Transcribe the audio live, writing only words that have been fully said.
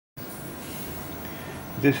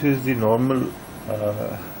This is the normal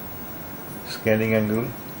scanning angle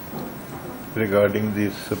regarding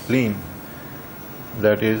the spleen,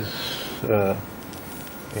 that is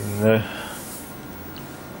in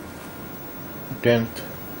 10th,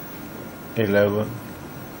 11,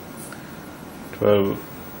 12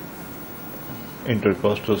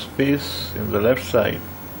 intercostal space in the left side,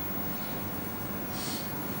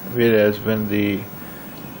 whereas when the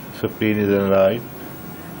spleen is enlarged,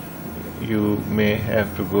 you may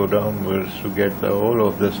have to go downwards to get the whole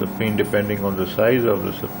of the spleen depending on the size of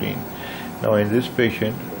the spleen. Now in this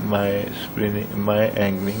patient, my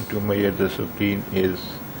angling to measure the spleen is,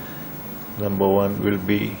 number one will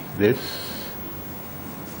be this,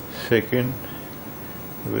 second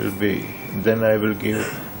will be, then I will give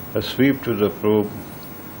a sweep to the probe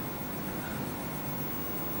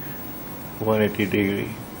 180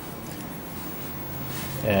 degree,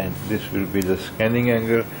 and this will be the scanning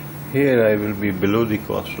angle. Here I will be below the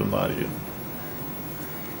costal margin.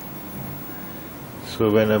 So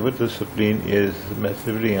whenever the spleen is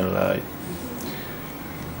massively enlarged,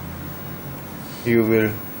 you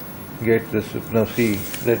will get this. Now see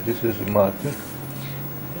that this is a marker,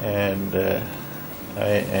 and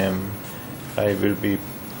I will be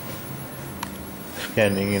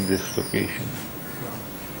scanning in this location,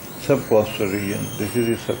 subcostal region. This is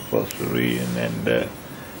the subcostal region, and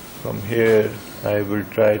from here I will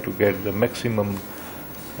try to get the maximum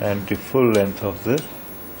and the full length of the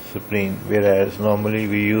spleen, whereas normally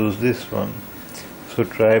we use this one. So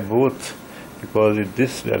try both, because in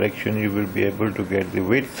this direction you will be able to get the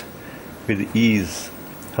width with ease.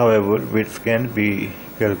 However, width can be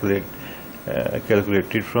calculated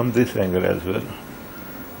from this angle as well.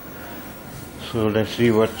 So let's see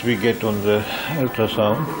what we get on the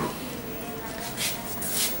ultrasound.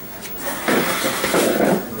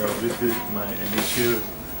 Now this is my initial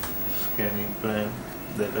scanning plan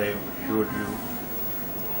that I showed you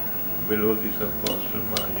below the subcostal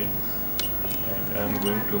margin, and I am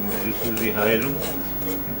going to, this is the hilum,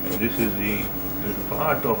 this is the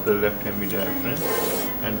part of the left hemidiaphragm,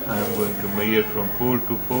 and I am going to measure from pole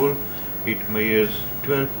to pole. It measures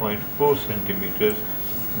 12.4 centimeters.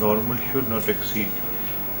 Normal should not exceed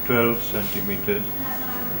 12 centimeters.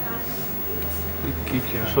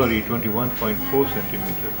 Sorry, 21.4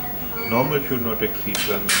 centimeters. Normal should not exceed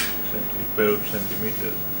 12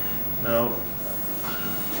 centimeters. Now,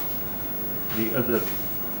 the other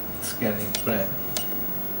scanning plan.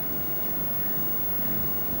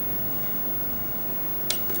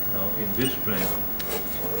 Now, in this plan,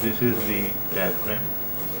 this is the diaphragm,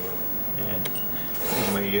 and we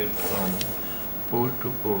measure from pole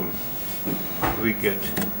to pole, we get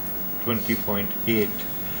 20.8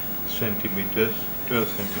 centimeters, 12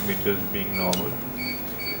 centimeters being normal.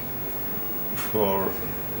 For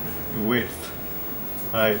width,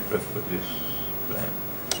 I prefer this plan.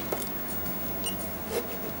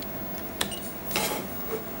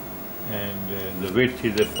 And the width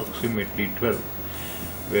is approximately 12,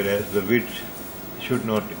 whereas the width should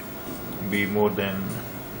not be more than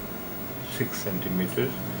 6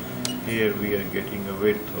 centimeters. Here we are getting a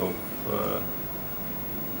width of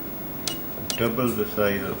double the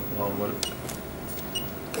size of normal.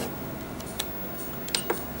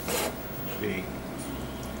 See,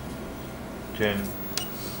 10.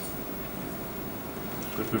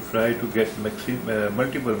 So to try to get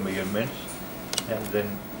multiple measurements and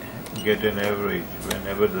then get an average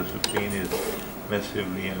whenever the spleen is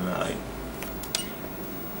massively enlarged.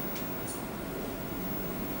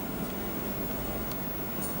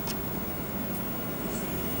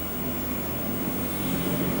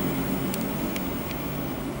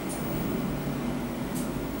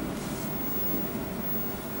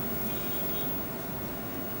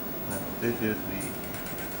 This is the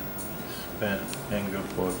span angle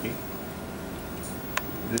 40.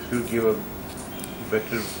 This will give a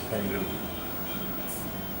better angle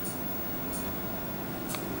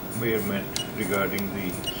measurement regarding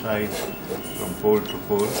the size from pole to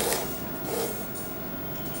pole.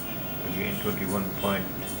 Again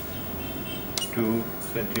 21.2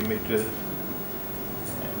 centimeters,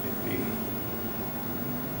 and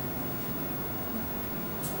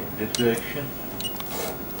in this direction.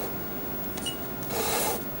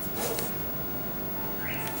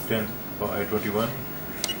 21,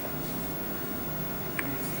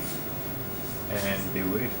 and the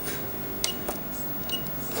width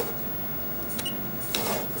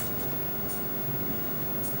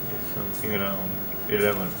is something around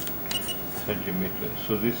 11 centimeters.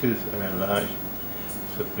 So this is an enlarged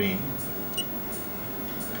spleen.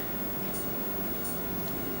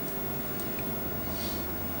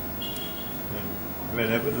 And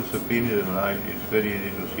whenever the spleen is enlarged, it's very easy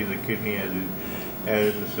to see the kidney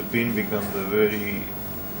as the spleen becomes a very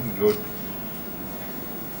good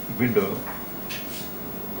window,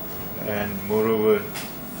 and moreover,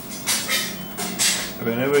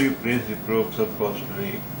 whenever you place the probe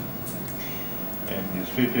subcostally and you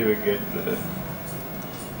straight away get the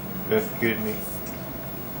left kidney,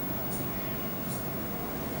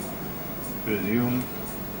 presume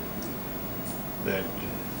that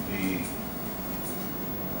the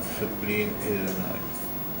spleen is enlarged.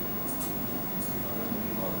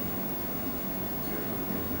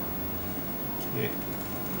 Okay.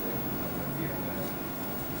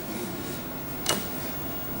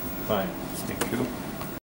 Fine.